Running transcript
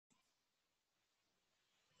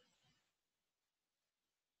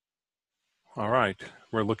All right,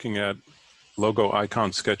 we're looking at logo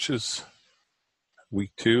icon sketches,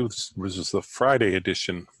 week 2. This is the Friday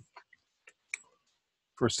edition.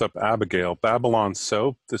 First up, Abigail, Babylon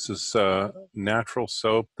soap. This is natural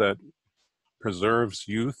soap that preserves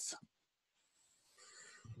youth.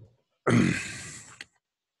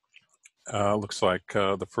 Looks like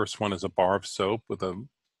the first one is a bar of soap with a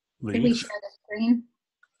Did we share leaf. the screen?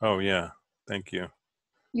 Oh yeah, thank you.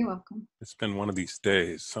 You're welcome. It's been one of these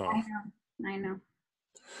days, so. I know.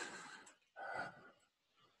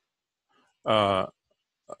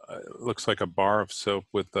 It looks like a bar of soap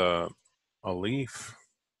with a leaf.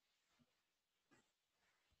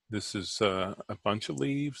 This is a bunch of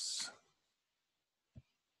leaves.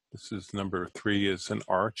 This is number 3 is an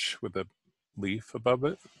arch with a leaf above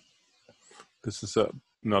it. This is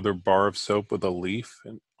another bar of soap with a leaf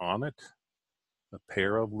on it, a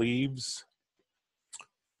pair of leaves.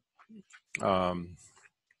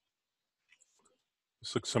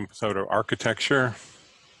 This looks some sort of architecture.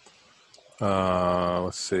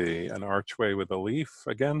 Let's see, an archway with a leaf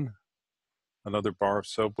again. Another bar of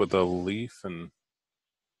soap with a leaf, and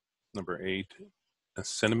number 8, a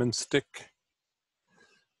cinnamon stick.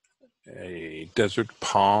 A desert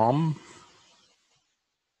palm.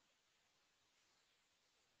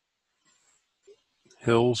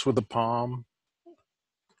 Hills with a palm.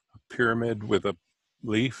 A pyramid with a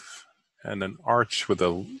leaf, and an arch with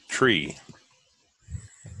a tree.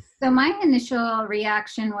 So my initial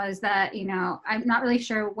reaction was that, I'm not really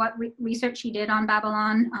sure what research he did on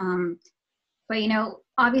Babylon, but,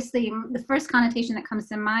 obviously the first connotation that comes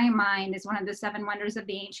to my mind is one of the 7 wonders of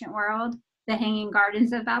the ancient world, the Hanging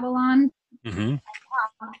Gardens of Babylon. Mm-hmm.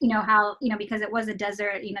 How, because it was a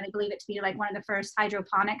desert, they believe it to be like one of the first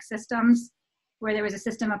hydroponic systems where there was a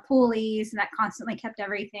system of pulleys that constantly kept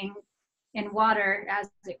everything in water as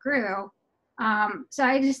it grew. So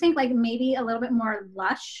I just think like maybe a little bit more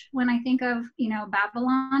lush when I think of,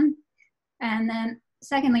 Babylon. And then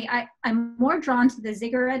secondly, I'm more drawn to the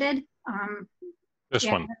ziggurated. This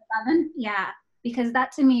one. 11. Yeah, because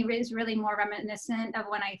that to me is really more reminiscent of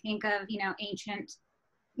when I think of, ancient,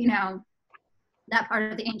 that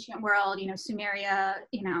part of the ancient world, Sumeria,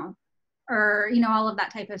 or, all of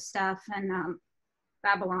that type of stuff, and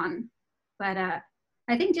Babylon. But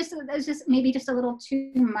I think there's just maybe just a little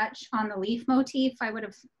too much on the leaf motif. I would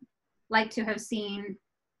have liked to have seen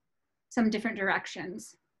some different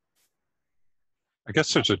directions. I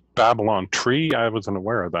guess there's a Babylon tree. I wasn't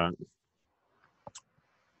aware of that.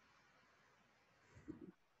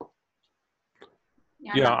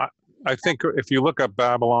 Yeah, I think if you look at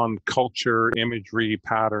Babylon culture, imagery,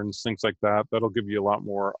 patterns, things like that, that'll give you a lot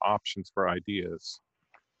more options for ideas.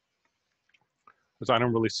 Because I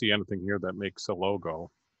don't really see anything here that makes a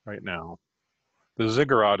logo right now. The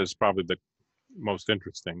ziggurat is probably the most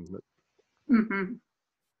interesting. Mm-hmm.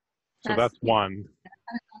 So that's one.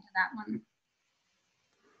 That one.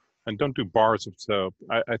 And don't do bars of soap.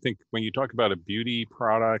 I think when you talk about a beauty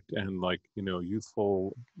product and like,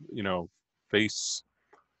 youthful, face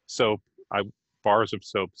soap, bars of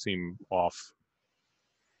soap seem off.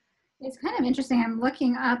 It's kind of interesting. I'm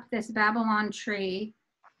looking up this Babylon tree.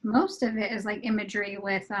 Most of it is like imagery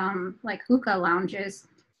with like hookah lounges,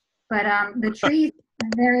 but the trees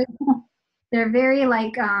are they're very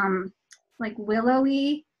like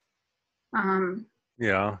willowy.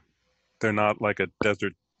 Yeah, they're not like a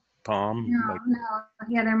desert palm. No,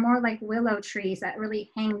 yeah, they're more like willow trees that really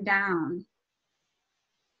hang down.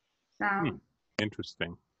 So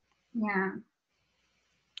interesting. yeah,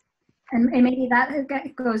 and maybe that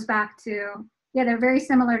goes back to, yeah, they're very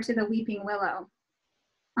similar to the weeping willow.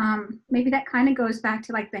 Maybe that kind of goes back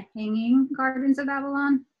to like the Hanging Gardens of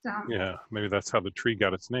Babylon. So Yeah, maybe that's how the tree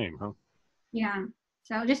got its name, huh? yeah,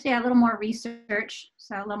 so just a little more research,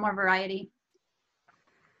 so a little more variety.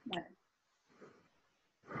 But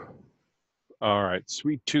All right,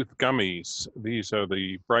 Sweet Tooth Gummies. These are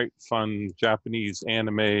the bright, fun Japanese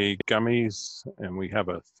anime gummies, and we have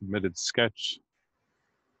a submitted sketch.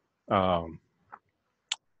 So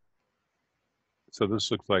this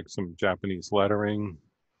looks like some Japanese lettering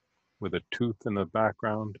with a tooth in the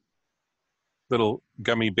background. Little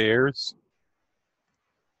gummy bears,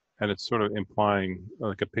 and it's sort of implying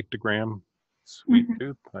like a pictogram. Sweet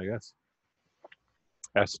Tooth, I guess.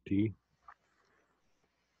 ST.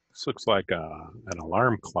 This looks like an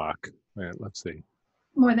alarm clock. Right, let's see.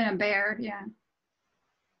 more than a bear, yeah.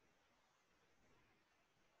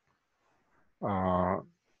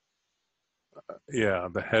 Yeah,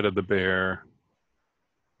 the head of the bear.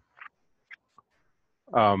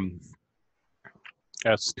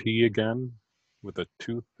 ST again, with a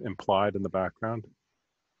tooth implied in the background.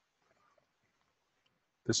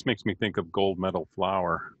 This makes me think of gold medal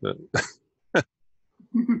flour. The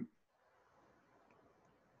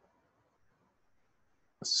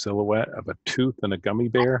silhouette of a tooth and a gummy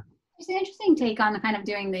bear. It's an interesting take on kind of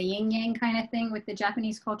doing the yin yang kind of thing with the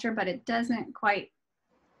Japanese culture, but it doesn't quite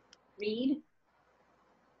read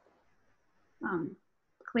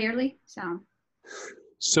clearly.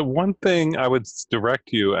 So one thing I would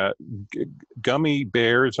direct you at, gummy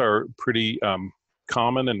bears are pretty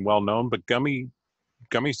common and well known, but gummies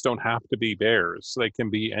don't have to be bears. They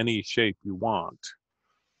can be any shape you want.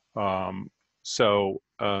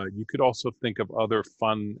 You could also think of other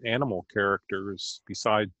fun animal characters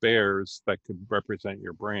besides bears that could represent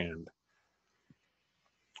your brand.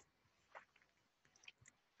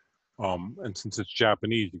 And since it's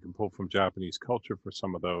Japanese, you can pull from Japanese culture for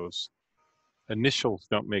some of those. Initials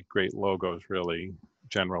don't make great logos, really,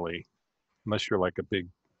 generally, unless you're like a big,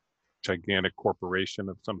 gigantic corporation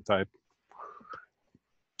of some type.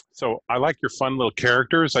 So I like your fun little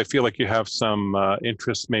characters. I feel like you have some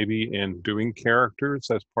interest maybe in doing characters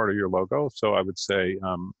as part of your logo. So I would say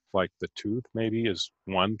like the tooth maybe is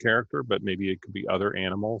one character, but maybe it could be other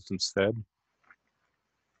animals instead.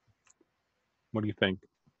 What do you think?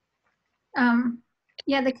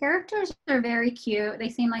 Yeah, the characters are very cute. They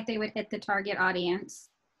seem like they would hit the target audience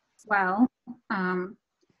well.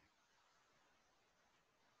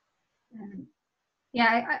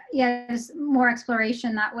 Yeah, more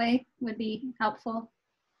exploration that way would be helpful.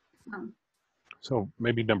 So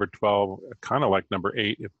maybe number 12, kind of like number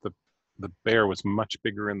 8, if the bear was much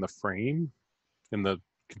bigger in the frame, in the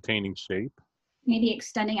containing shape. Maybe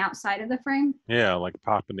extending outside of the frame. Yeah, like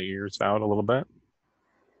popping the ears out a little bit.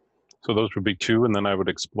 So those would be 2, and then I would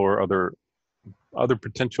explore other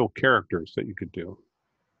potential characters that you could do.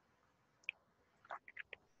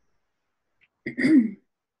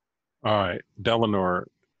 All right, Delanor,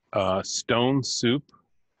 stone soup,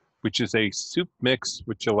 which is a soup mix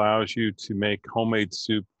which allows you to make homemade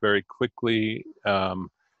soup very quickly.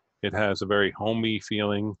 It has a very homey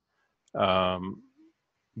feeling.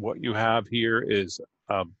 What you have here is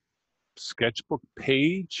a sketchbook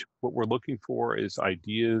page. What we're looking for is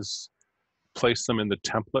ideas, place them in the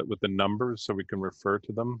template with the numbers so we can refer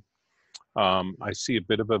to them. I see a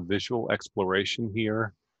bit of a visual exploration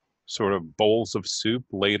here, sort of bowls of soup,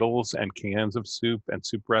 ladles and cans of soup, and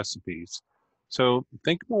soup recipes. So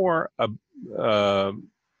think more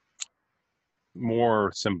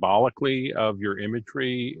symbolically of your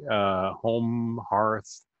imagery, home,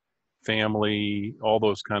 hearth, family, all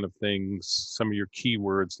those kind of things. Some of your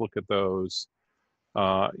keywords, look at those.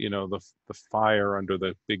 The fire under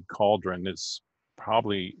the big cauldron is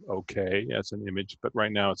probably okay as an image, but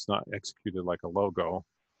right now it's not executed like a logo.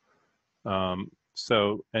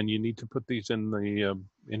 And you need to put these in the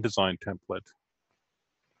InDesign template.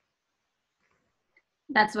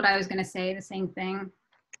 That's what I was going to say, the same thing.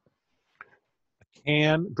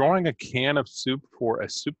 Drawing a can of soup for a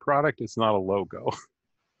soup product is not a logo.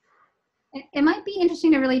 It might be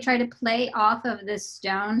interesting to really try to play off of this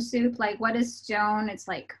stone soup. Like, what is stone? It's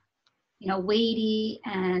like, weighty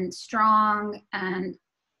and strong. And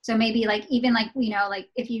so maybe like, even like, like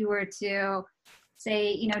if you were to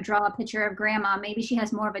say, draw a picture of grandma, maybe she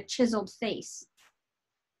has more of a chiseled face.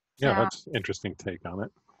 Yeah, that's an interesting take on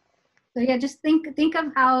it. So yeah, just think of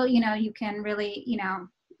how, you can really,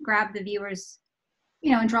 grab the viewers,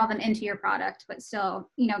 and draw them into your product, but still,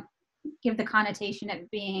 give the connotation of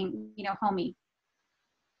being, homey.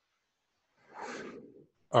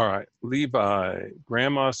 All right, Levi,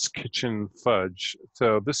 Grandma's Kitchen Fudge.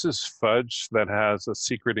 So this is fudge that has a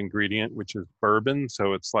secret ingredient, which is bourbon.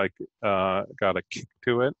 So it's like got a kick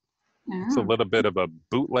to it. Oh. It's a little bit of a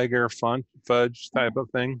bootlegger fudge type of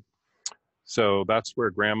thing. So that's where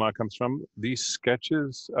Grandma comes from. These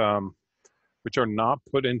sketches, which are not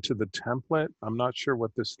put into the template, I'm not sure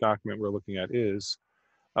what this document we're looking at is.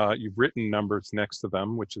 You've written numbers next to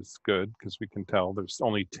them, which is good because we can tell there's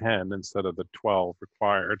only 10 instead of the 12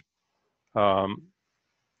 required.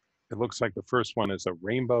 It looks like the first one is a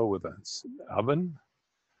rainbow with an oven.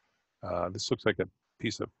 This looks like a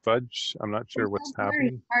piece of fudge. I'm not sure what's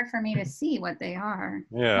happening. It's hard for me to see what they are.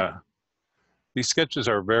 Yeah. These sketches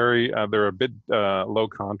are they're a bit low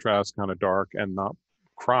contrast, kind of dark, and not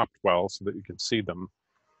cropped well so that you can see them.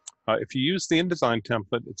 If you use the InDesign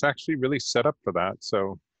template, it's actually really set up for that.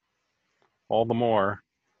 So all the more.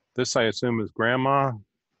 This, I assume, is Grandma,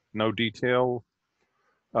 no detail,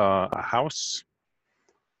 a house,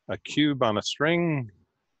 a cube on a string.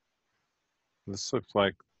 This looks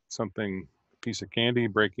like something, a piece of candy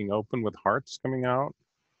breaking open with hearts coming out.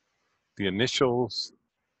 The initials.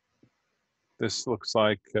 This looks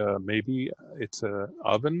like maybe it's an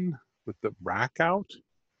oven with the rack out.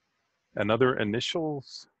 another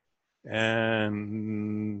initials,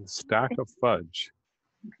 and stack of fudge.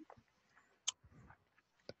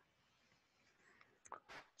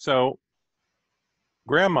 So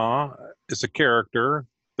grandma is a character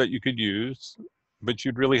that you could use, but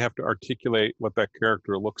you'd really have to articulate what that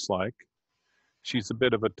character looks like. She's a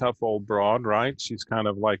bit of a tough old broad, right? She's kind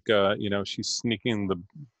of like, she's sneaking the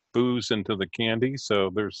booze into the candy. So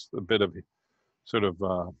there's a bit of sort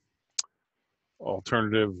of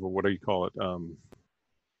alternative, or what do you call it?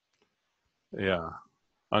 Yeah, Yeah.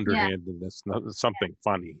 underhandedness, something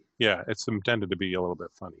funny. Yeah, it's intended to be a little bit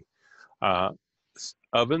funny. Uh,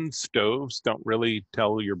 Ovens, stoves don't really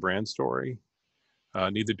tell your brand story.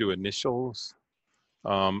 Neither do initials.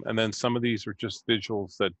 And then some of these are just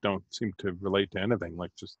visuals that don't seem to relate to anything,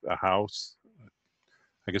 like just a house.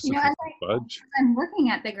 I guess You know, this is as the fudge. I'm looking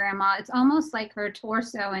at the grandma, it's almost like her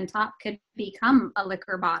torso and top could become a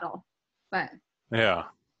liquor bottle. But Yeah,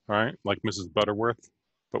 right. Like Mrs. Butterworth,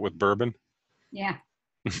 but with bourbon. yeah.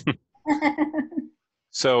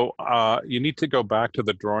 So you need to go back to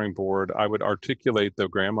the drawing board. I would articulate the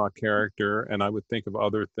grandma character, and I would think of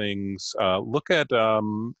other things. Look at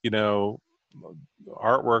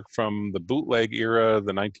artwork from the bootleg era,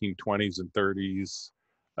 the 1920s and 30s.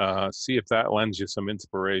 See if that lends you some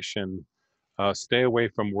inspiration. Stay away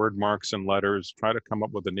from word marks and letters. Try to come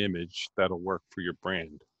up with an image that'll work for your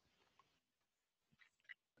brand.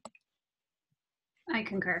 I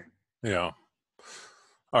concur. Yeah.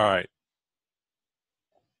 All right.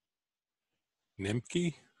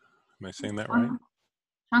 Nimke? Am I saying that right?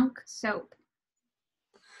 Chunk soap.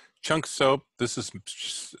 Chunk soap. This is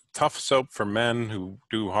tough soap for men who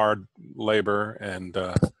do hard labor and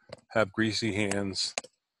have greasy hands.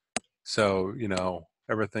 So,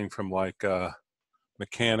 everything from like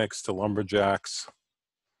mechanics to lumberjacks.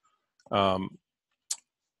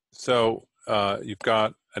 So you've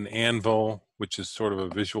got an anvil, which is sort of a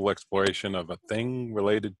visual exploration of a thing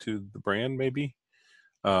related to the brand, maybe.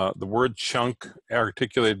 The word chunk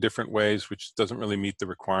articulated different ways, which doesn't really meet the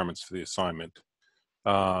requirements for the assignment.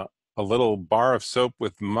 A little bar of soap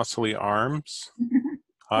with muscly arms.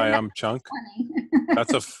 Hi, I'm Chunk.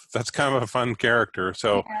 That's kind of a fun character.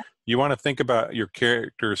 So Yeah. you want to think about your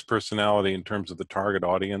character's personality in terms of the target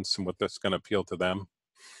audience and what that's going to appeal to them.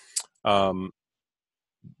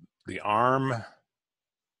 The arm.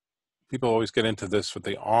 People always get into this with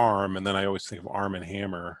the arm, and then I always think of Arm and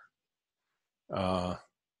Hammer.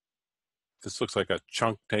 This looks like a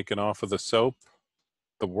chunk taken off of the soap.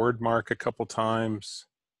 The word mark a couple times.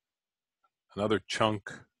 Another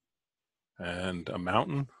chunk and a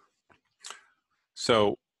mountain.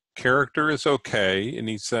 So character is okay. It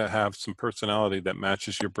needs to have some personality that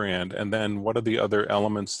matches your brand. And then what are the other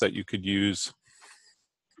elements that you could use?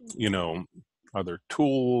 Other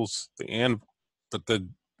tools,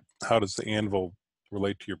 how does the anvil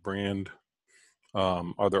relate to your brand?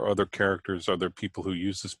 Are there other characters? Are there people who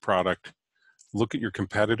use this product? Look at your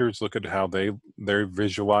competitors. Look at how they're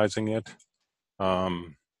visualizing it,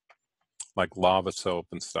 like lava soap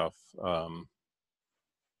and stuff.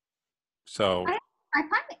 So I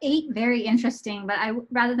find 8 very interesting, but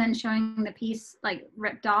rather than showing the piece like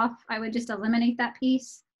ripped off, I would just eliminate that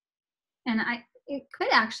piece. And it could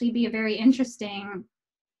actually be a very interesting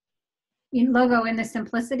logo in the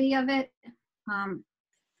simplicity of it.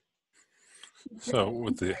 so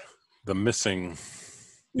with the missing,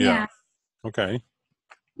 Yeah. Okay.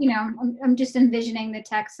 I'm just envisioning the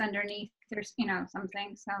text underneath or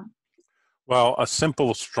something. So Well, a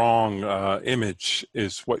simple, strong image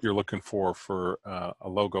is what you're looking for a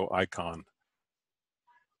logo icon,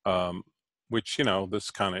 which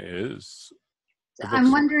this kind of is.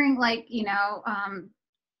 I'm wondering, like,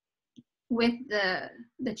 with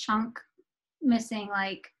the chunk missing,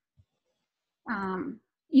 like, how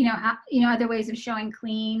other ways of showing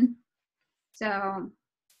clean. So,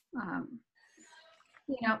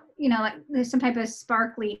 like there's some type of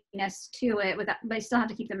sparkliness to it, but you still have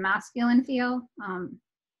to keep the masculine feel.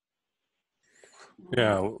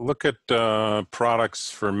 Yeah, look at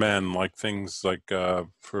products for men, like things like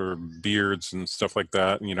for beards and stuff like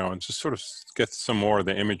that, and just sort of get some more of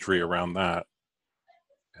the imagery around that,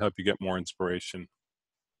 help you get more inspiration.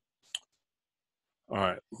 All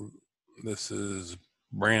right, this is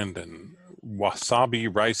Brandon.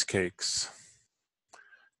 Wasabi rice cakes.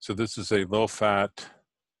 So this is a low-fat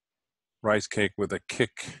rice cake with a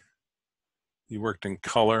kick. He worked in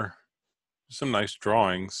color. Some nice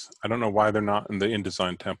drawings. I don't know why they're not in the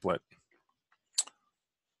InDesign template.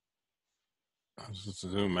 Let's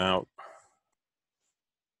zoom out.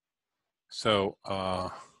 So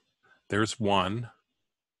there's one.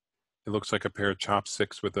 It looks like a pair of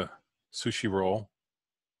chopsticks with a sushi roll.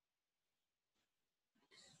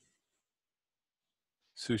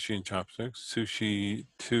 Sushi and chopsticks. Sushi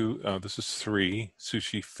 2. Oh, this is 3.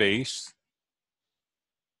 Sushi face.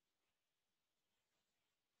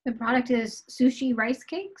 The product is sushi rice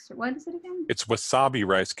cakes, or what is it again? It's wasabi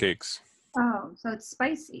rice cakes. Oh, so it's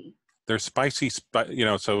spicy. They're spicy,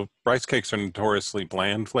 so rice cakes are notoriously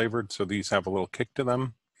bland flavored, so these have a little kick to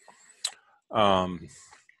them.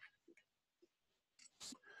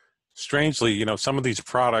 Strangely, some of these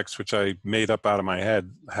products, which I made up out of my head,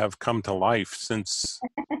 have come to life since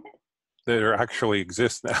they actually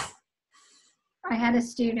exist now. I had a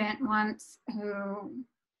student once who,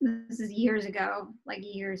 this is years ago,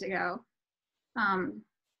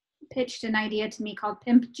 pitched an idea to me called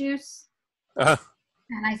pimp juice.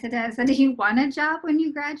 And I said, do you want a job when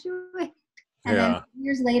you graduate? And then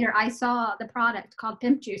years later, I saw the product called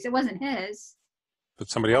pimp juice. It wasn't his. But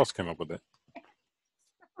somebody else came up with it.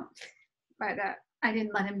 But I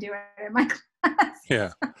didn't let him do it in my class.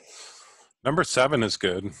 Yeah. Number 7 is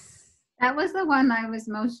good. That was the one I was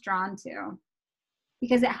most drawn to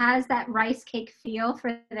because it has that rice cake feel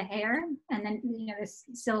for the hair. And then, this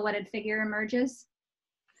silhouetted figure emerges.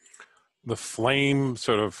 The flame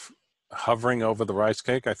sort of hovering over the rice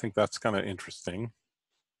cake, I think that's kind of interesting.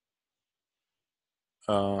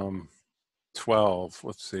 12.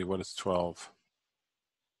 Let's see, what is 12?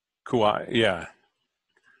 Kawaii, yeah.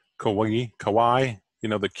 Kawaii,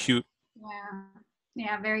 the cute.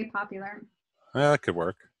 Yeah, very popular. Yeah, that could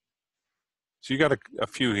work. So you got a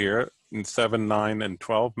few here in 7, 9, and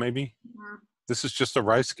 12, maybe? Yeah. This is just a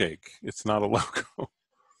rice cake. It's not a logo.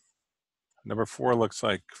 Number 4 looks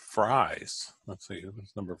like fries. Let's see,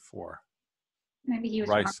 who's number 4? Maybe he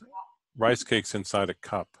was rice cakes inside a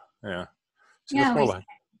cup. Yeah. So yeah,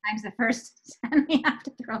 sometimes the first we have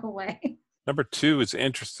to throw away. Number 2 is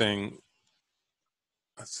interesting.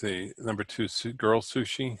 Let's see. Number 2, girl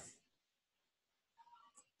sushi.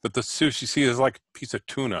 But the sushi, see, is like a piece of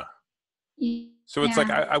tuna. So it's like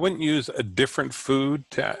I wouldn't use a different food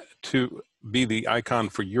to be the icon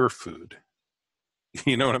for your food.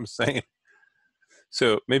 You know what I'm saying?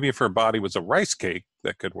 So maybe if her body was a rice cake,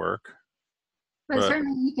 that could work. But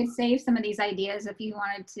certainly you could save some of these ideas if you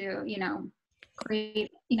wanted to,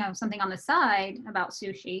 create, something on the side about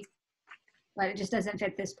sushi. But it just doesn't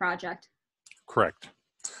fit this project. Correct.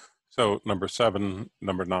 So number 7,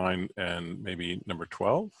 number 9, and maybe number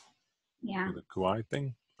 12? Yeah. The kawaii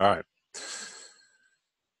thing? All right.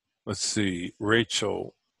 Let's see.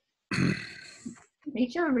 Rachel.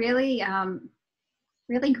 Rachel really,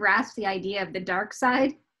 really grasped the idea of the dark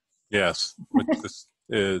side. Yes, which this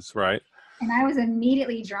is, right? And I was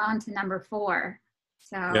immediately drawn to number 4.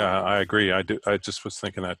 So yeah, I agree. I just was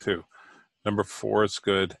thinking that too. Number 4 is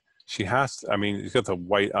good. She has, you've got the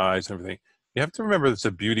white eyes and everything. You have to remember it's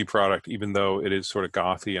a beauty product, even though it is sort of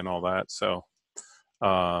gothy and all that. So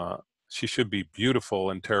she should be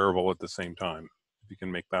beautiful and terrible at the same time, if you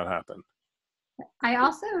can make that happen. I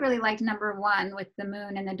also really liked number 1 with the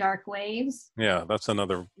moon and the dark waves. Yeah, that's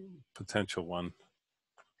another potential one.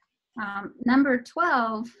 Number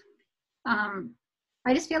 12,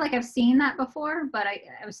 I just feel like I've seen that before, but I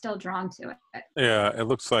was still drawn to it. Yeah, it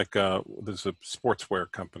looks like there's a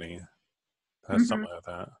sportswear company that has something like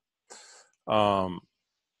that.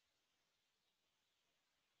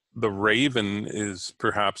 The raven is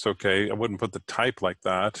perhaps okay. I wouldn't put the type like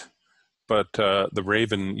that, but the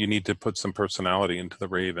raven, you need to put some personality into the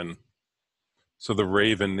raven. So the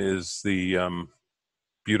raven is the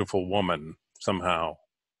beautiful woman somehow,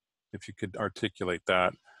 if you could articulate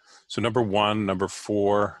that. So number 1, number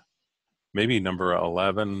 4, maybe number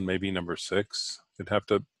 11, maybe number 6. You'd have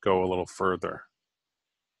to go a little further.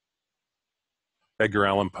 Edgar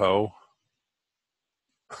Allan Poe.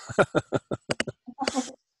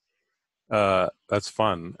 That's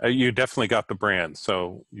fun. You definitely got the brand,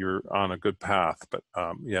 so you're on a good path. But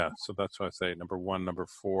yeah, so that's why I say number 1, number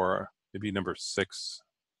 4, maybe number 6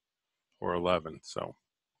 or 11. So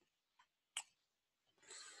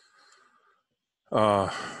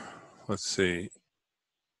let's see.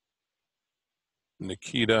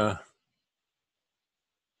 Nikita.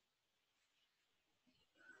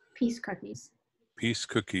 Peace cookies. Peace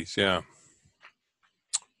cookies, yeah.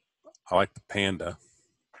 I like the panda.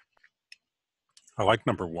 I like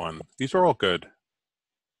number 1. These are all good.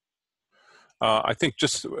 I think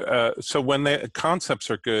just, so when the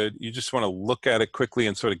concepts are good, you just want to look at it quickly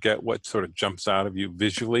and sort of get what sort of jumps out of you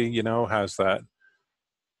visually, has that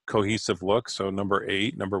cohesive look. So number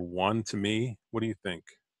 8, number 1 to me. What do you think,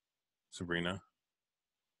 Sabrina?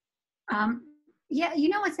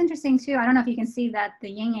 Yeah, what's interesting too, I don't know if you can see that the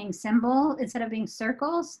yin yang symbol, instead of being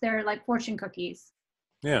circles, they're like fortune cookies.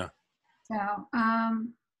 Yeah. So,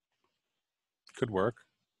 could work.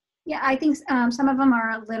 Yeah, I think some of them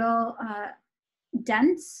are a little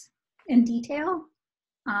dense in detail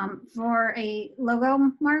for a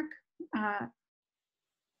logo mark. Uh,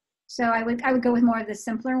 so I would go with more of the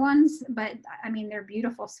simpler ones, but I mean they're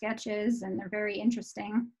beautiful sketches and they're very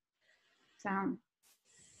interesting. So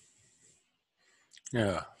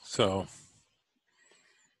Yeah. So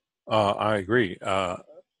I agree.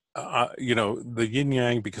 You know, the yin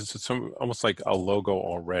yang, because it's almost like a logo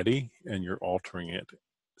already and you're altering it.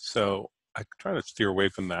 So I try to steer away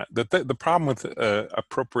from that. The problem with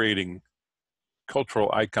appropriating cultural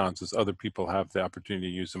icons is other people have the opportunity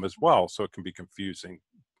to use them as well. So it can be confusing.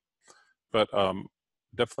 But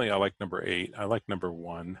definitely I like number 8. I like number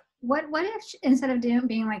 1. what if instead of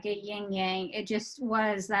being like a yin yang, it just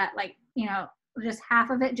was that, like, just half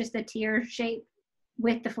of it, just the tear shape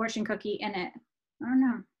with the fortune cookie in it. I don't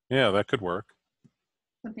know. Yeah, that could work.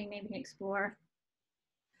 Something maybe to explore.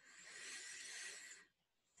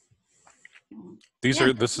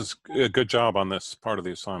 Yeah. This is a good job on this part of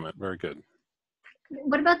the assignment. Very good.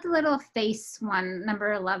 What about the little face one,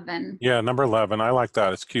 number 11? Yeah, number 11. I like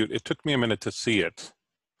that. It's cute. It took me a minute to see it.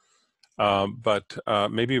 But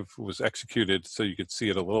maybe if it was executed so you could see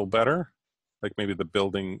it a little better, like maybe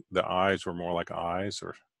the eyes were more like eyes,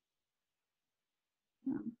 or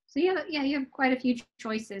So you have quite a few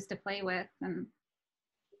choices to play with,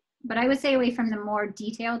 but I would stay away from the more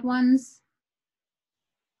detailed ones.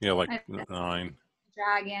 like 9.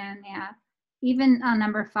 Dragon, yeah. Even on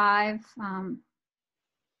number 5,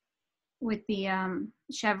 with the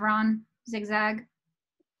chevron zigzag,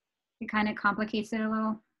 it kind of complicates it a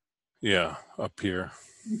little. Yeah, up here.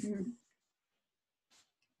 Mm-hmm.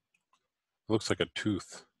 Looks like a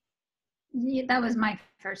tooth. Yeah, that was my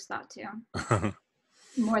first thought too.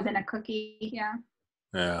 More than a cookie, yeah.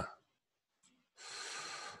 Yeah.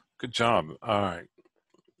 Good job. All right.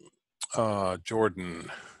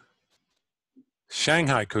 Jordan.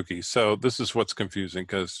 Shanghai cookies. So this is what's confusing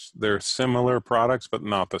because they're similar products but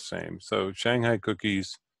not the same. So Shanghai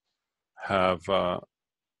cookies have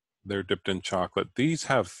they're dipped in chocolate. These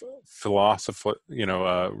have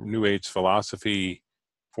New Age philosophy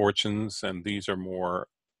fortunes, and these are more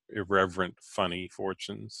irreverent, funny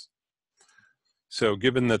fortunes. So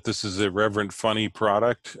given that this is a irreverent, funny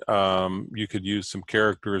product, you could use some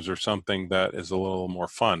characters or something that is a little more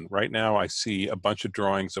fun. Right now, I see a bunch of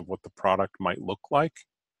drawings of what the product might look like,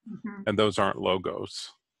 Mm-hmm. and those aren't logos.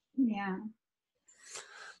 Yeah.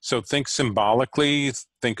 So think symbolically,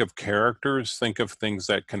 think of characters, think of things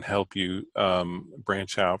that can help you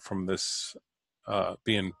branch out from this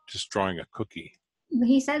being just drawing a cookie.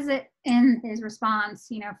 He says it in his response,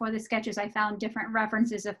 for the sketches, I found different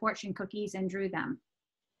references of fortune cookies and drew them.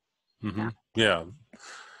 Mm-hmm. Yeah.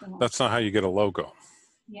 Yeah, that's not how you get a logo.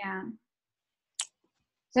 Yeah.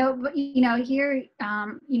 So, but here,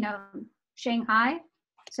 Shanghai.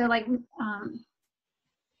 So like,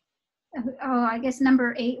 I guess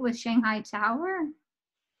number 8 was Shanghai Tower.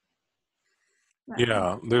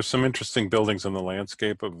 Yeah, there's some interesting buildings in the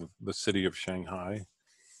landscape of the city of Shanghai.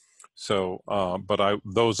 So, but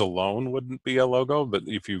those alone wouldn't be a logo. But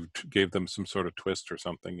if you gave them some sort of twist or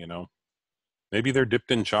something, maybe they're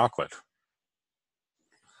dipped in chocolate.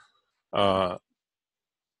 Yeah.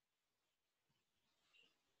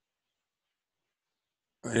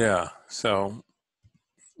 So.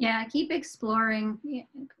 Yeah, keep exploring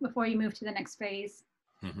before you move to the next phase.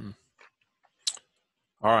 Mm-hmm.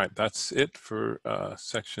 All right, that's it for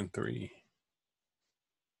section 3.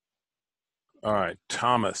 All right,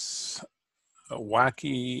 Thomas,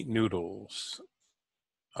 wacky noodles.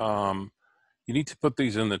 You need to put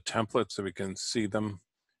these in the template so we can see them.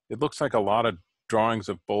 It looks like a lot of drawings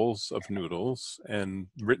of bowls of noodles and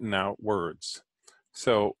written out words.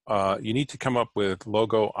 So you need to come up with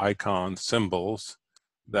logo icon symbols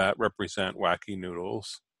that represent wacky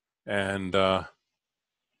noodles, and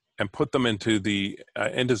put them into the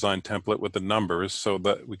InDesign template with the numbers so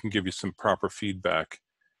that we can give you some proper feedback.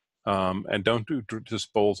 And don't do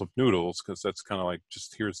just bowls of noodles, because that's kind of like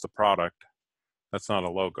just here's the product. That's not a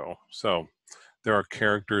logo. So there are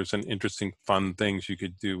characters and interesting fun things you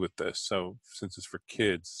could do with this. So since it's for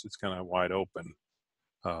kids, it's kind of wide open.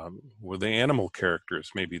 With the animal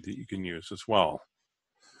characters maybe that you can use as well.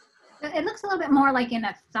 It looks a little bit more like in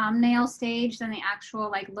a thumbnail stage than the actual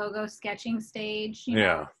like logo sketching stage,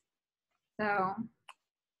 Yeah. So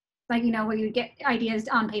like, where you get ideas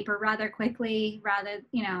on paper rather quickly,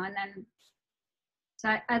 and then,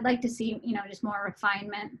 so I'd like to see, just more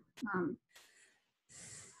refinement.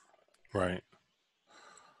 Right.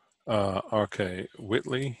 Okay,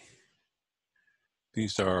 Whitley.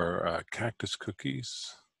 These are cactus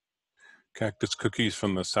cookies. Cactus cookies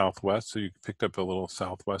from the Southwest. So you picked up a little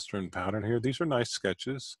Southwestern pattern here. These are nice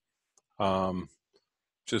sketches.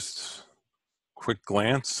 Just quick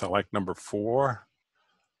glance. I like number 4.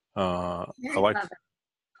 I like Love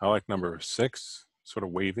I like number 6, sort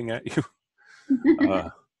of waving at you.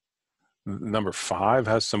 it. Number 5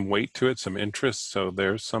 has some weight to it, some interest. So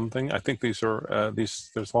there's something. I think these are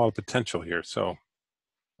There's a lot of potential here. So,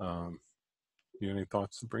 you have any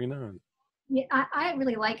thoughts, Sabrina? Yeah, I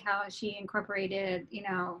really like how she incorporated,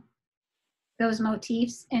 those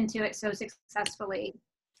motifs into it so successfully.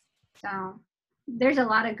 So there's a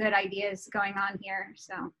lot of good ideas going on here.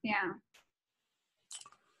 So yeah.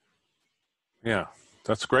 Yeah,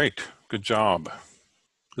 that's great. Good job.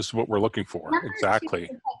 This is what we're looking for. Number 2, Exactly.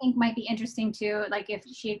 I think might be interesting too. Like if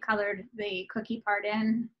she had colored the cookie part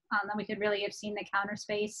in, then we could really have seen the counter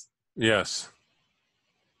space. Yes.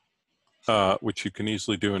 Which you can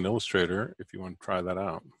easily do in Illustrator if you want to try that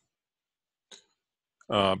out.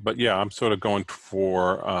 But yeah, I'm sort of going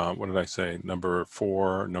for, what did I say? Number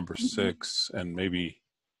 4, number 6, and maybe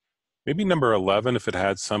number 11 if it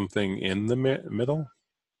had something in the middle.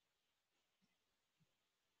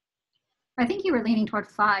 I think you were leaning toward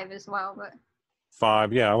 5 as well, but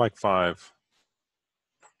 5, yeah, I like 5.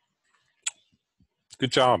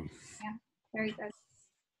 Good job, yeah, very good.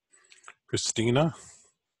 Christina.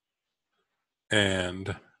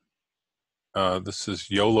 And this is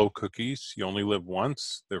YOLO cookies. You only live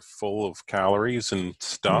once. They're full of calories and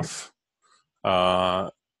stuff.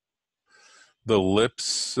 The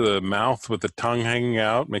lips, the mouth with the tongue hanging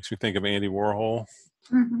out makes me think of Andy Warhol.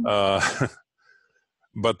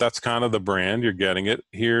 But that's kind of the brand. You're getting it.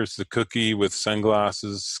 Here's the cookie with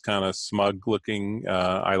sunglasses, kind of smug looking.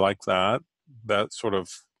 I like that. That sort of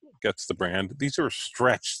gets the brand. These are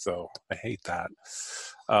stretched though. I hate that.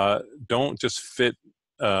 Don't just fit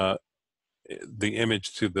the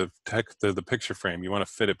image to the text, to the picture frame. You want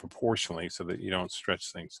to fit it proportionally so that you don't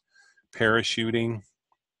stretch things. Parachuting.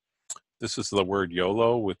 This is the word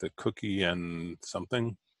YOLO with the cookie and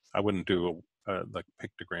something. I wouldn't do a like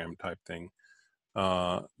pictogram type thing.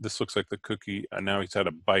 This looks like the cookie, and now he's had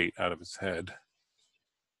a bite out of his head.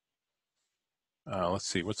 Let's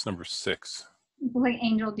see, what's number 6? Like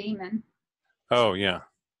Angel Demon. Oh yeah,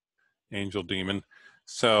 Angel Demon.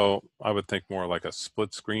 So I would think more like a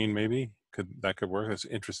split screen maybe. That could work. That's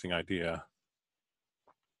an interesting idea.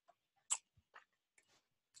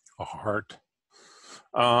 A heart.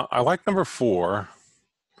 I like number 4.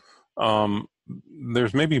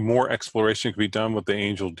 There's maybe more exploration could be done with the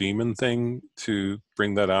angel demon thing to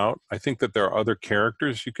bring that out. I think that there are other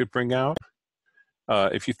characters you could bring out.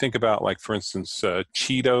 If you think about, like, for instance,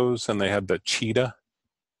 Cheetos, and they had the cheetah.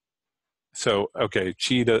 So, okay,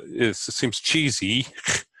 cheetah seems cheesy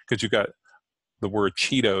because you got the word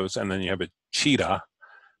Cheetos and then you have a cheetah.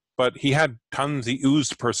 But he had tons, he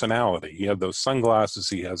oozed personality. He had those sunglasses.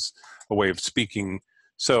 He has a way of speaking.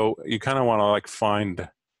 So you kind of want to like find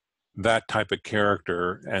that type of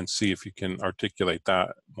character and see if you can articulate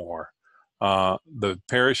that more. The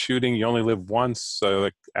parachuting, you only live once, so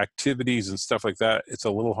like activities and stuff like that, it's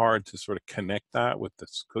a little hard to sort of connect that with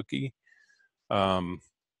this cookie.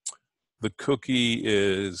 The cookie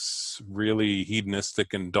is really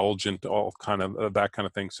hedonistic, indulgent, all kind of that kind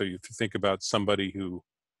of thing. So if you think about somebody who,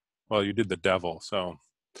 well, you did the devil, so.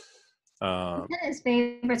 His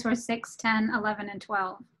favorites were 6, 10, 11, and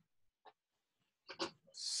 12.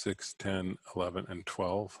 6, 10, 11, and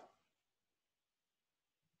 12.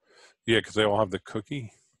 Yeah, because they all have the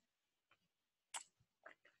cookie.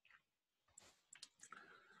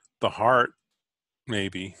 The heart,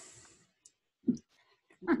 maybe.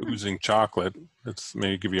 Oozing chocolate. It's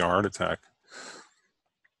maybe give you a heart attack.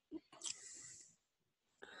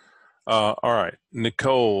 All right,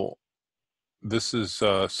 Nicole. This is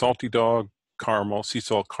Salty Dog caramel, sea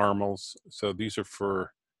salt caramels. So these are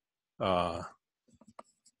for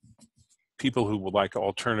people who would like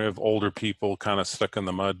alternative, older people, kind of stuck in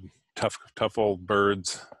the mud, tough old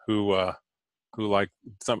birds who like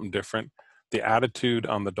something different. The attitude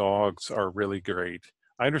on the dogs are really great.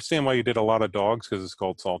 I understand why you did a lot of dogs because it's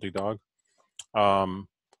called Salty Dog. I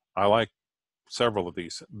like several of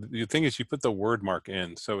these. The thing is, you put the word mark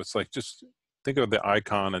in, so it's like just think of the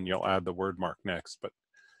icon and you'll add the word mark next. But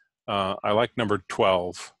I like number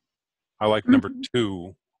 12. I like number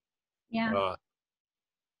 2. Yeah.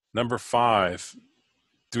 Number 5,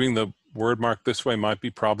 doing the word mark this way might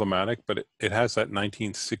be problematic, but it has that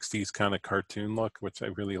 1960s kind of cartoon look, which I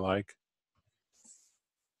really like.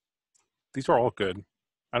 These are all good.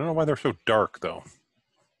 I don't know why they're so dark, though.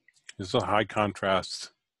 This is a high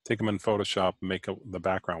contrast. Take them in Photoshop and make the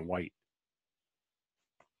background white.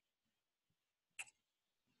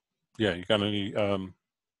 Yeah, you got any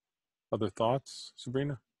other thoughts,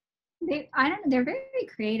 Sabrina? I don't know, they're very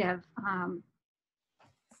creative.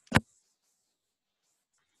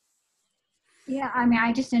 Yeah, I mean,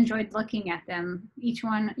 I just enjoyed looking at them. Each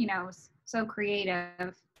one, was so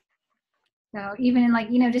creative. So even in, like,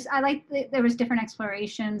 just I like there was different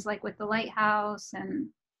explorations, like with the lighthouse and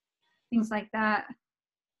things like that.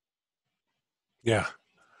 Yeah,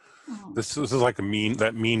 Um, this is like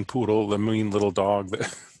that mean poodle, the mean little dog.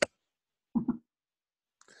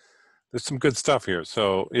 There's some good stuff here.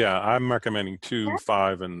 So yeah, I'm recommending 2,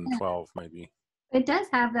 5, and 12 maybe. it does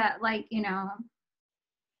have that, like,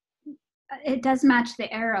 it does match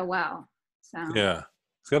the era well. So Yeah,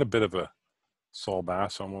 it's got a bit of a Saul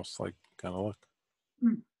Bass almost like kind of look.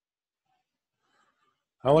 mm.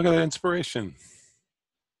 Oh, look at that inspiration.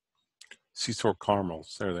 Seesaw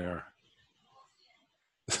caramels. There they are.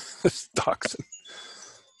 Dachshund.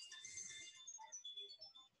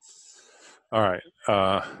 All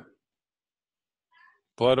right.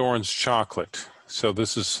 Blood orange chocolate. So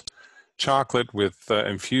this is chocolate with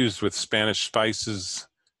infused with Spanish spices.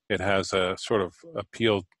 It has a sort of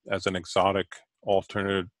appeal as an exotic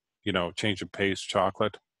alternative, change of pace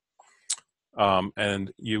chocolate.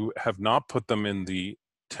 And you have not put them in the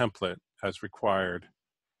template as required.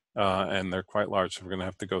 And they're quite large, so we're going to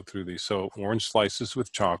have to go through these. So orange slices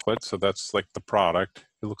with chocolate. So that's like the product.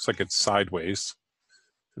 It looks like it's sideways.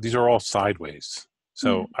 These are all sideways.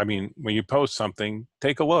 So, I mean, when you post something,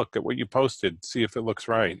 take a look at what you posted, see if it looks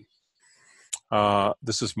right.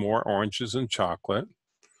 This is more oranges and chocolate.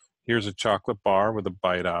 Here's a chocolate bar with a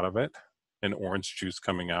bite out of it and orange juice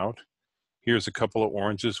coming out. Here's a couple of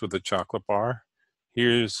oranges with a chocolate bar.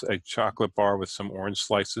 Here's a chocolate bar with some orange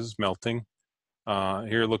slices melting.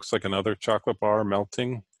 Here looks like another chocolate bar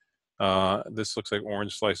melting. This looks like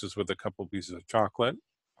orange slices with a couple pieces of chocolate.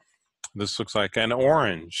 This looks like an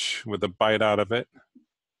orange with a bite out of it.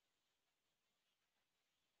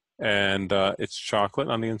 And it's chocolate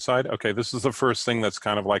on the inside. Okay, this is the first thing that's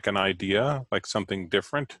kind of like an idea, like something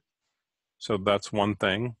different. So that's one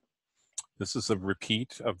thing. This is a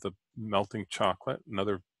repeat of the melting chocolate,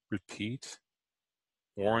 another repeat.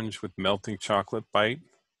 Orange with melting chocolate bite.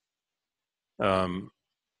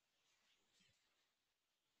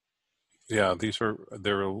 Yeah,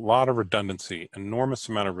 there are a lot of redundancy, enormous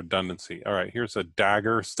amount of redundancy. All right, here's a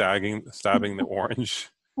dagger stabbing the orange,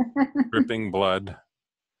 dripping blood.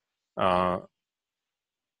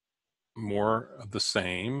 More of the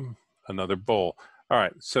same, another bowl. All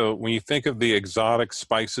right, so when you think of the exotic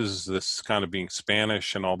spices, this kind of being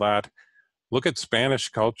Spanish and all that, look at Spanish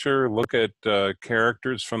culture, look at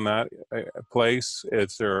characters from that place.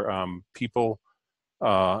 It's their people,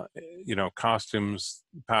 costumes,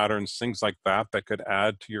 patterns, things like that that could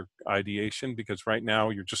add to your ideation, because right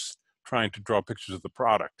now you're just trying to draw pictures of the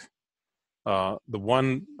product. The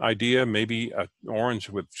one idea, maybe an orange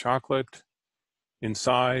with chocolate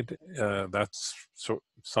inside, that's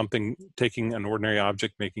something, taking an ordinary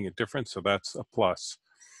object, making it different, so that's a plus.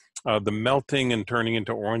 The melting and turning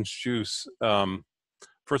into orange juice,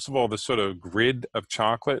 first of all, the sort of grid of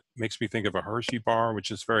chocolate makes me think of a Hershey bar,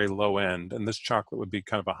 which is very low end, and this chocolate would be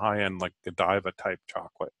kind of a high end, like Godiva type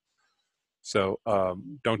chocolate. So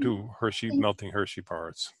don't do melting Hershey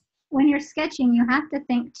bars. When you're sketching, you have to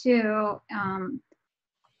think too,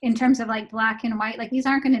 in terms of like black and white. Like, these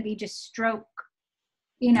aren't going to be just stroke,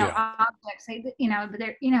 Yeah. objects. But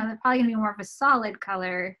they're probably going to be more of a solid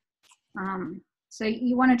color. So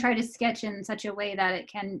you want to try to sketch in such a way that it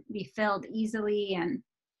can be filled easily and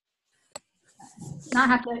not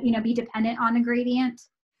have to, be dependent on the gradient.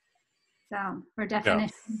 So for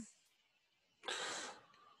definition. Yeah.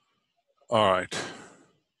 All right.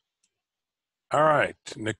 All right.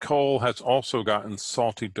 Nicole has also gotten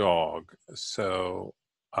Salty Dog. So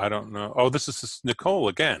I don't know. Oh, this is Nicole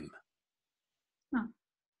again. Oh.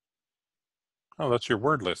 Oh, that's your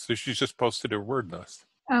word list. She's just posted her word list.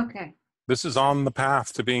 Okay. This is on the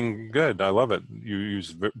path to being good. I love it. You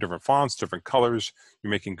use different fonts, different colors.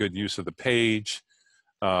 You're making good use of the page.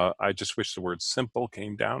 I just wish the word simple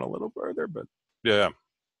came down a little further, but yeah,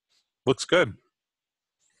 looks good.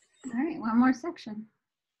 All right. One more section.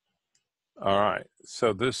 All right.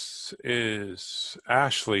 So this is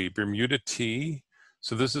Ashley Bermuda tea.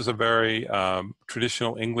 So this is a very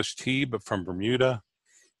traditional English tea, but from Bermuda.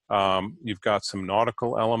 You've got some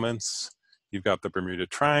nautical elements. You've got the Bermuda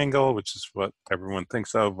Triangle, which is what everyone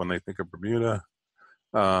thinks of when they think of Bermuda.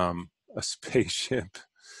 A spaceship.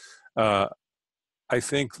 I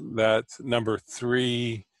think that number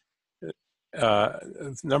 3,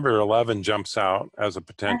 number 11 jumps out as a That's the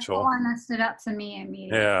potential. one that stood out to me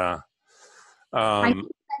immediately. Yeah. I think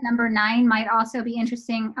that number 9 might also be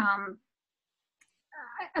interesting. I'm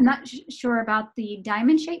not sure about the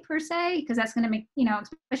diamond shape per se, because that's going to make, you know,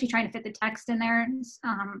 especially trying to fit the text in there.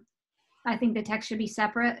 I think the text should be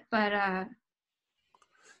separate, but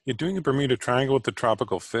You're doing a Bermuda Triangle with the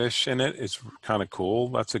tropical fish in it. It's kind of cool.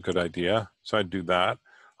 That's a good idea. So I'd do that.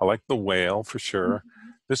 I like the whale for sure.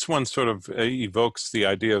 This one sort of evokes the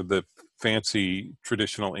idea of the fancy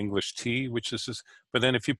traditional English tea, which is just, but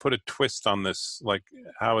then if you put a twist on this, like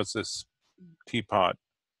how is this teapot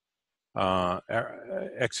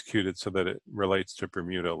executed so that it relates to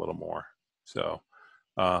Bermuda a little more? So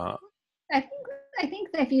I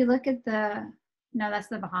think that if you look at the, no, that's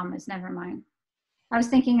the Bahamas, never mind. I was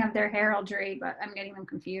thinking of their heraldry, but I'm getting them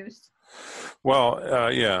confused. well,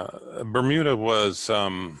 yeah, Bermuda was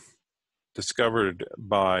discovered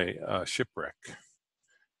by shipwreck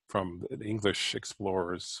from the English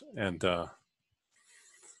explorers, and so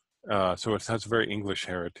it has a very English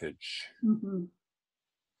heritage. Mm-hmm.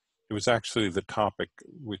 It was actually the topic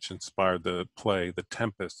which inspired the play The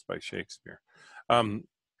Tempest by Shakespeare. I'm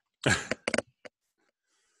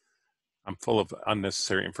full of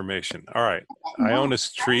unnecessary information. All right.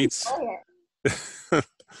 Iona's treats.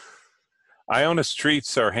 Iona's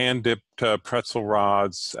treats are hand-dipped pretzel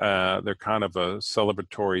rods. They're kind of a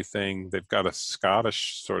celebratory thing. They've got a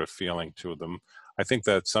Scottish sort of feeling to them. I think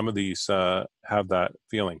that some of these have that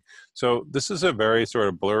feeling. So this is a very sort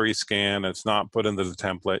of blurry scan. It's not put into the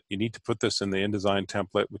template. You need to put this in the InDesign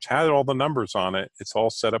template, which had all the numbers on it. It's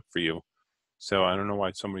all set up for you. So I don't know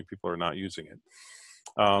why so many people are not using it.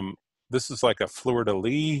 This is like a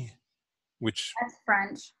fleur-de-lis, which... That's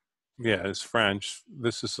French. Yeah, it's French.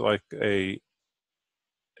 This is like a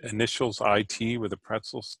initials IT with a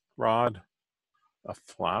pretzel rod. A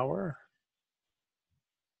flower?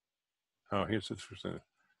 Oh, here's a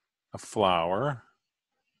flower.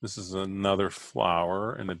 This is another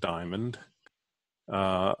flower and a diamond.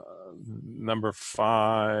 Number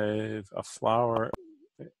 5, a flower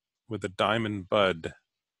with a diamond bud.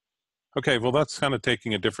 Okay, well, that's kind of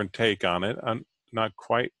taking a different take on it. I'm not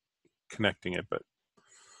quite connecting it, but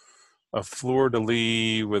a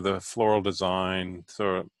fleur-de-lis with a floral design.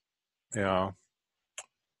 So, yeah.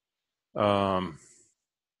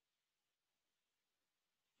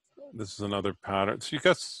 This is another pattern. So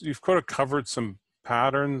you've kind of covered some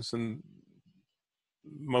patterns and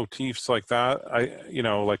motifs like that.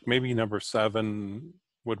 Like maybe number 7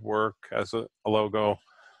 would work as a logo.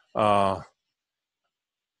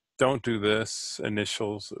 Don't do this,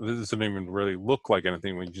 initials. This doesn't even really look like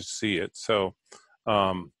anything when you just see it. So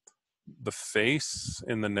the face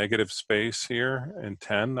in the negative space here in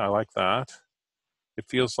 10, I like that. It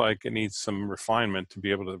feels like it needs some refinement to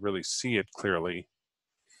be able to really see it clearly.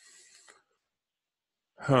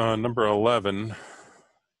 Number 11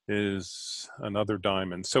 is another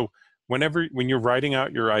diamond. So when you're writing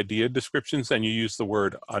out your idea descriptions and you use the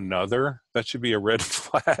word another, that should be a red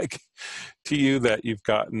flag to you that you've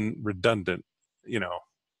gotten redundant.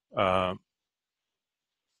 I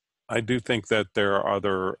do think that there are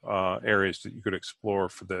other areas that you could explore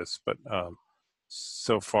for this, but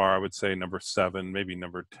so far I would say number 7, maybe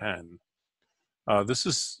number 10. This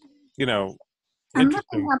is, I'm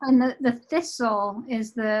looking up, and the thistle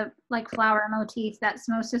is the flower motif that's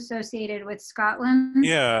most associated with Scotland.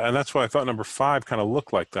 Yeah, and that's why I thought number 5 kind of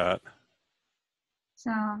looked like that.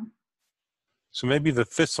 So maybe the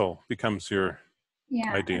thistle becomes your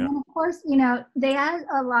idea. And then of course, they add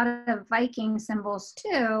a lot of Viking symbols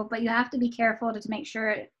too, but you have to be careful to make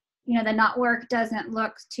sure, the knotwork doesn't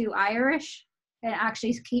look too Irish. It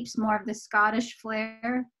actually keeps more of the Scottish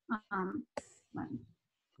flair.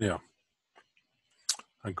 Yeah.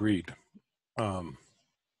 Agreed. All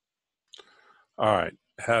right,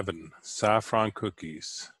 heaven, saffron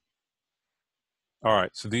cookies. All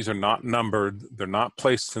right, so these are not numbered. They're not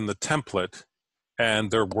placed in the template,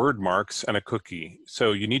 and they're word marks and a cookie.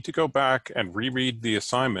 So you need to go back and reread the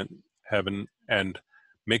assignment, Heaven, and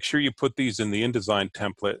make sure you put these in the InDesign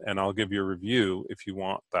template, and I'll give you a review if you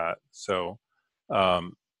want that. So, let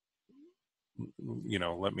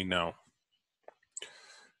me know.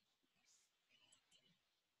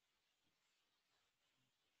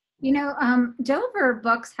 Dover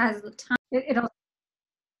Books has the time. It'll.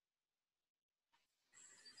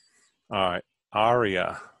 All right,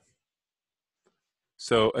 aria.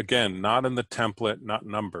 So again, not in the template, not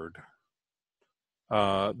numbered.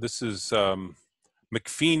 This is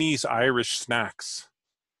McFeeney's Irish Snacks.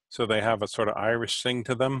 So they have a sort of Irish thing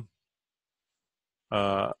to them.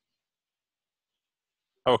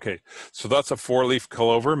 Okay, so that's a 4-leaf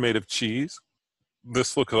clover made of cheese.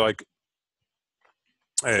 This looks like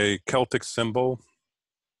a Celtic symbol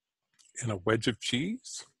and a wedge of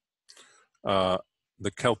cheese. The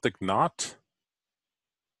Celtic knot.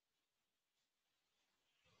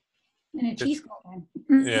 And a It's, cheese cauldron.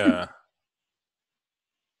 yeah,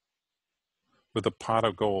 with a pot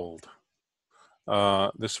of gold.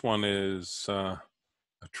 This one is a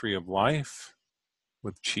tree of life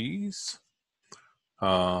with cheese.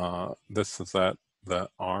 This is the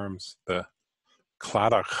arms, the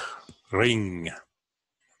Cladach ring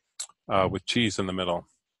with cheese in the middle.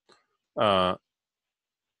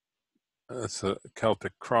 It's a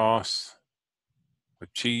Celtic cross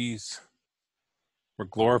with cheese. We're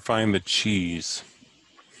glorifying the cheese.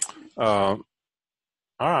 All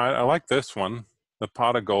right, I like this one. The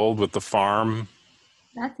pot of gold with the farm.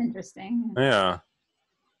 That's interesting. Yeah.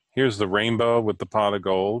 Here's the rainbow with the pot of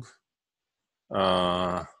gold.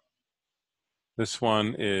 This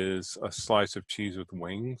one is a slice of cheese with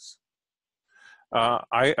wings.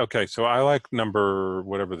 Okay, so I like number,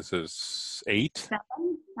 whatever this is, 8. 7?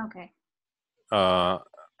 Okay. I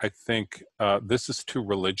think this is too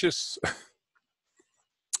religious.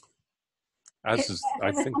 If I it was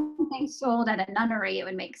think, something sold at a nunnery, it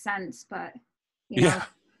would make sense, but you know, yeah,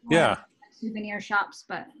 yeah. souvenir shops,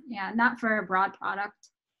 but yeah, not for a broad product.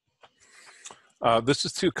 This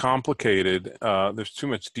is too complicated. There's too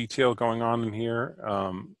much detail going on in here,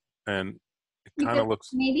 and it You kind of could looks,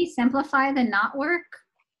 maybe simplify the knot work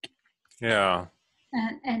yeah.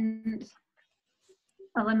 and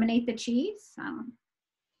eliminate the cheese.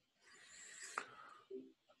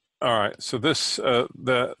 All right, so this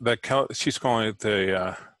she's calling it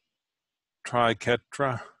the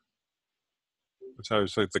triquetra, which I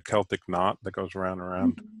was like the Celtic knot that goes around and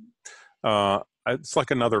around. It's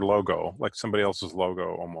like another logo, like somebody else's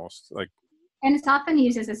logo almost. Like, And it's often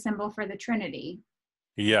used as a symbol for the Trinity.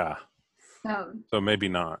 yeah, So so maybe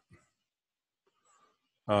not.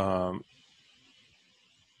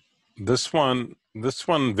 This one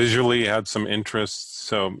visually had some interest,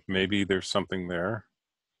 so maybe there's something there.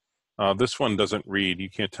 This one doesn't read. You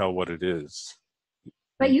can't tell what it is.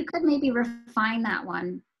 but you could maybe refine that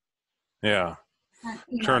one. Yeah.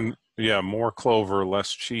 You know, Turn, yeah, more clover,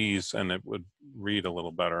 less cheese, and it would read a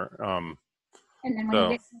little better. and then when you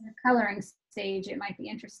get to the coloring stage, it might be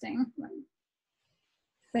interesting.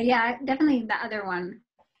 But yeah, definitely the other one.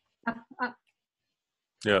 Up.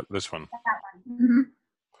 Yeah, this one. Mm-hmm.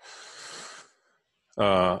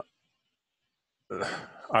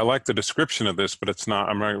 I like the description of this, but it's not,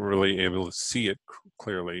 I'm not really able to see it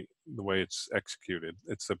clearly the way it's executed.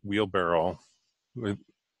 It's a wheelbarrow. The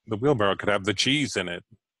wheelbarrow could have the cheese in it.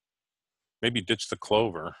 Maybe ditch the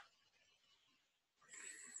clover.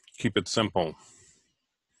 Keep it simple.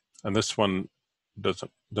 And this one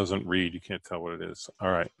doesn't read. You can't tell what it is.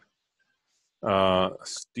 All right.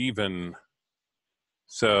 Stephen.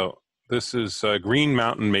 So this is Green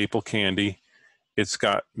Mountain Maple Candy. It's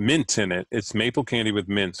got mint in it. It's maple candy with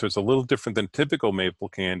mint. So it's a little different than typical maple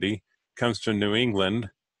candy. Comes from New England.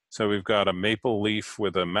 So we've got a maple leaf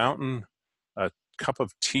with a mountain, a cup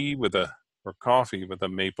of tea or coffee with a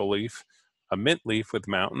maple leaf, a mint leaf with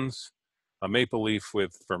mountains, a maple leaf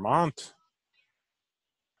with Vermont,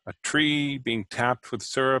 a tree being tapped with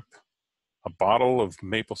syrup, a bottle of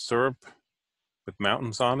maple syrup with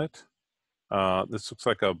mountains on it. This looks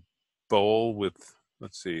like a bowl with,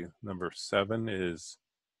 let's see, number 7 is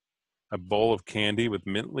a bowl of candy with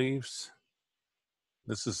mint leaves.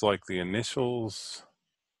 This is like the initials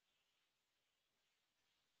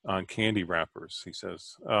on candy wrappers, he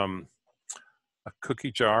says. A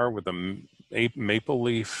cookie jar with a maple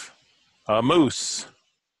leaf, a moose.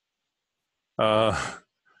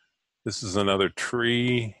 This is another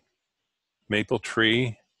tree, maple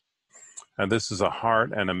tree. And this is a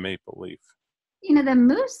heart and a maple leaf. You know, the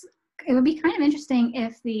moose, it would be kind of interesting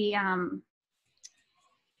if the,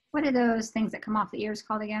 what are those things that come off the ears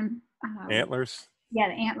called again? Antlers? Yeah,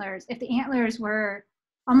 the antlers. If the antlers were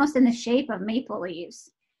almost in the shape of maple leaves.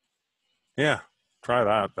 Yeah, try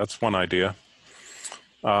that. That's one idea.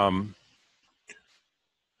 I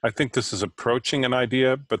think this is approaching an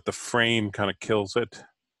idea, but the frame kind of kills it.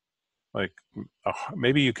 Like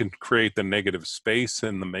maybe you can create the negative space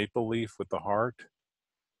in the maple leaf with the heart.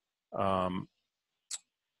 The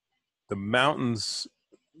mountains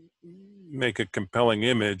make a compelling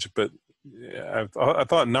image, but I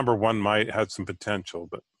thought number 1 might have some potential.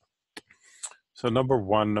 But so number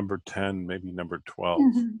 1, number 10, maybe number 12.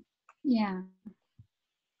 Mm-hmm. Yeah.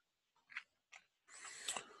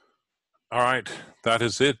 All right, that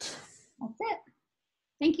is it. That's it.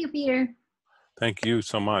 Thank you, Peter. Thank you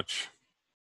so much.